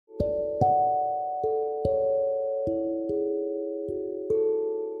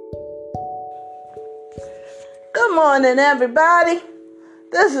Good morning, everybody.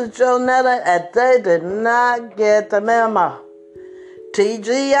 This is Jonetta, and they did not get the memo.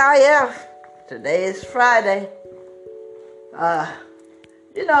 TGIF. Today is Friday. I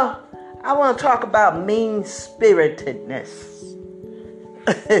want to talk about mean-spiritedness.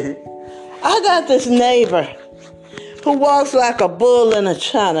 I got this neighbor who walks like a bull in a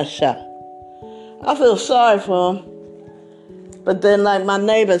china shop. I feel sorry for him. But then, like my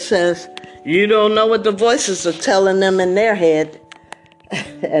neighbor says, you don't know what the voices are telling them in their head.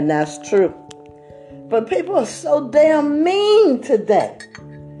 And that's true. But people are so damn mean today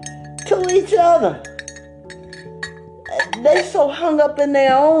to each other. They so hung up in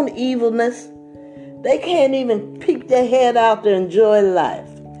their own evilness, they can't even peek their head out to enjoy life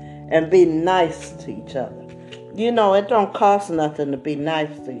and be nice to each other. You know, it don't cost nothing to be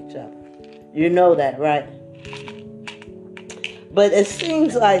nice to each other. You know that, right? But it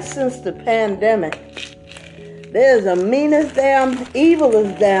seems like since the pandemic, there's the meanest damn,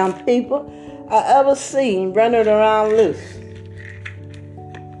 evilest damn people I ever seen running around loose.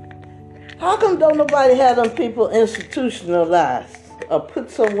 How come don't nobody have them people institutionalized or put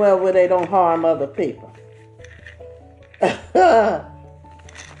somewhere where they don't harm other people?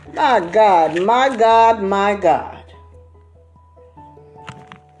 My God, my God, my God.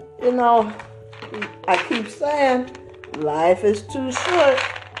 You know, I keep saying, life is too short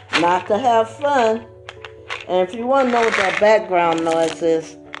not to have fun. And if you want to know what that background noise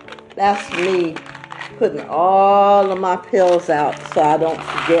is, that's me putting all of my pills out so I don't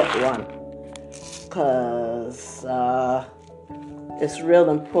forget one. Because it's real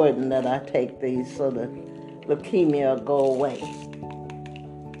important that I take these so the leukemia will go away.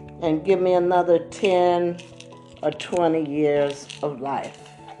 And give me another 10 or 20 years of life.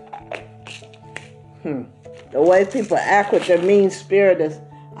 The way people act with their mean spirit is,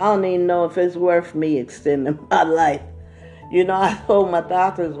 I don't even know if it's worth me extending my life. You know, I told my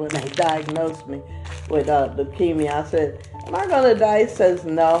doctors when they diagnosed me with leukemia, I said, am I going to die? He says,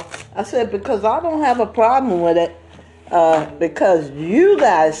 no. I said, because I don't have a problem with it, because you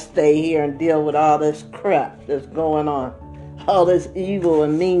guys stay here and deal with all this crap that's going on, all this evil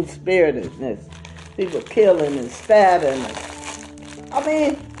and mean-spiritedness, people killing and stabbing. I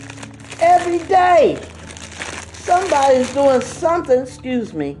mean, every day. Somebody's doing something,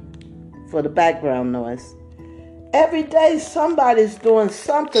 excuse me for the background noise. Every day somebody's doing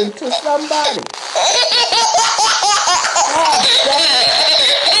something to somebody.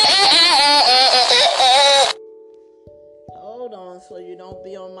 Hold on so you don't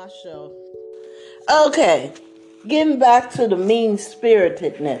be on my show. Okay, getting back to the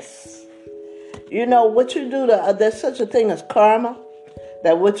mean-spiritedness. You know, what you do to, there's such a thing as karma,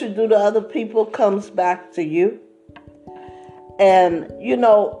 that what you do to other people comes back to you. And, you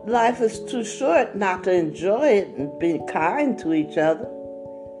know, life is too short not to enjoy it and be kind to each other.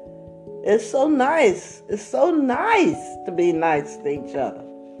 It's so nice. It's so nice to be nice to each other.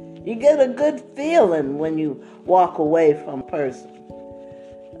 You get a good feeling when you walk away from a person.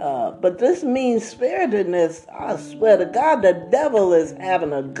 But this mean-spiritedness, I swear to God, the devil is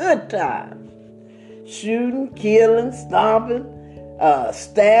having a good time. Shooting, killing, stomping,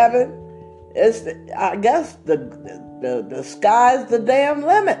 stabbing. I guess the sky's the damn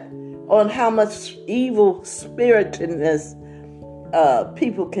limit on how much evil spiritedness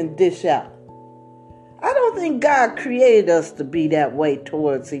people can dish out. I don't think God created us to be that way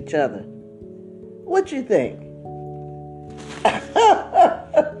towards each other. What you think?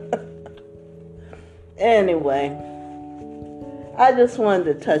 Anyway, I just wanted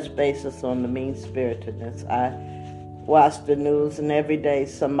to touch bases on the mean-spiritedness. I watch the news, and every day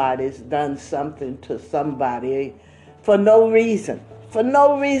somebody's done something to somebody for no reason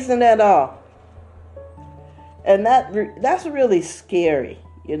at all. And that's really scary,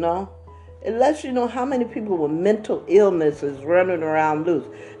 you know. It lets you know how many people with mental illness is running around loose.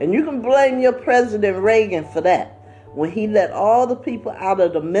 And you can blame your President Reagan for that, when he let all the people out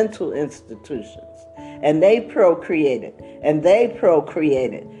of the mental institutions. And they procreated, and they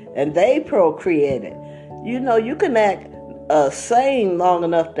procreated, and they procreated. You know, you can act sane long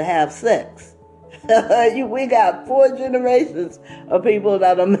enough to have sex. We got 4 generations of people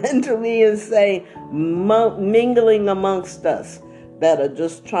that are mentally insane mingling amongst us that are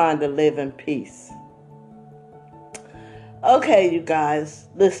just trying to live in peace. Okay, you guys,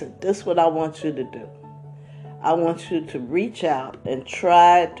 listen, this is what I want you to do. I want you to reach out and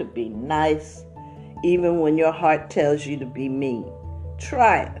try to be nice, even when your heart tells you to be mean.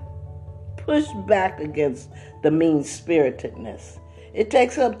 Try it. Push back against the mean-spiritedness. It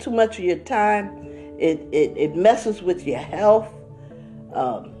takes up too much of your time. It messes with your health.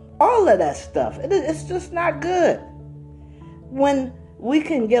 All of that stuff. It's just not good. When we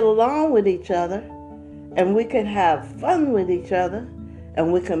can get along with each other, and we can have fun with each other,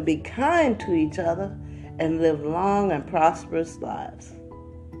 and we can be kind to each other, and live long and prosperous lives.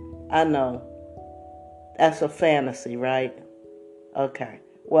 I know. That's a fantasy, right? Okay.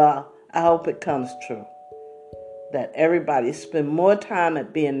 Well, I hope it comes true. That everybody spend more time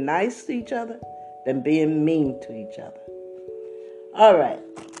at being nice to each other than being mean to each other. All right.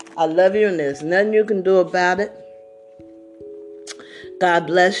 I love you, and there's nothing you can do about it. God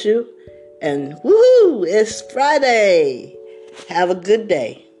bless you. And woohoo, it's Friday. Have a good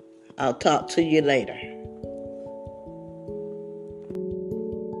day. I'll talk to you later.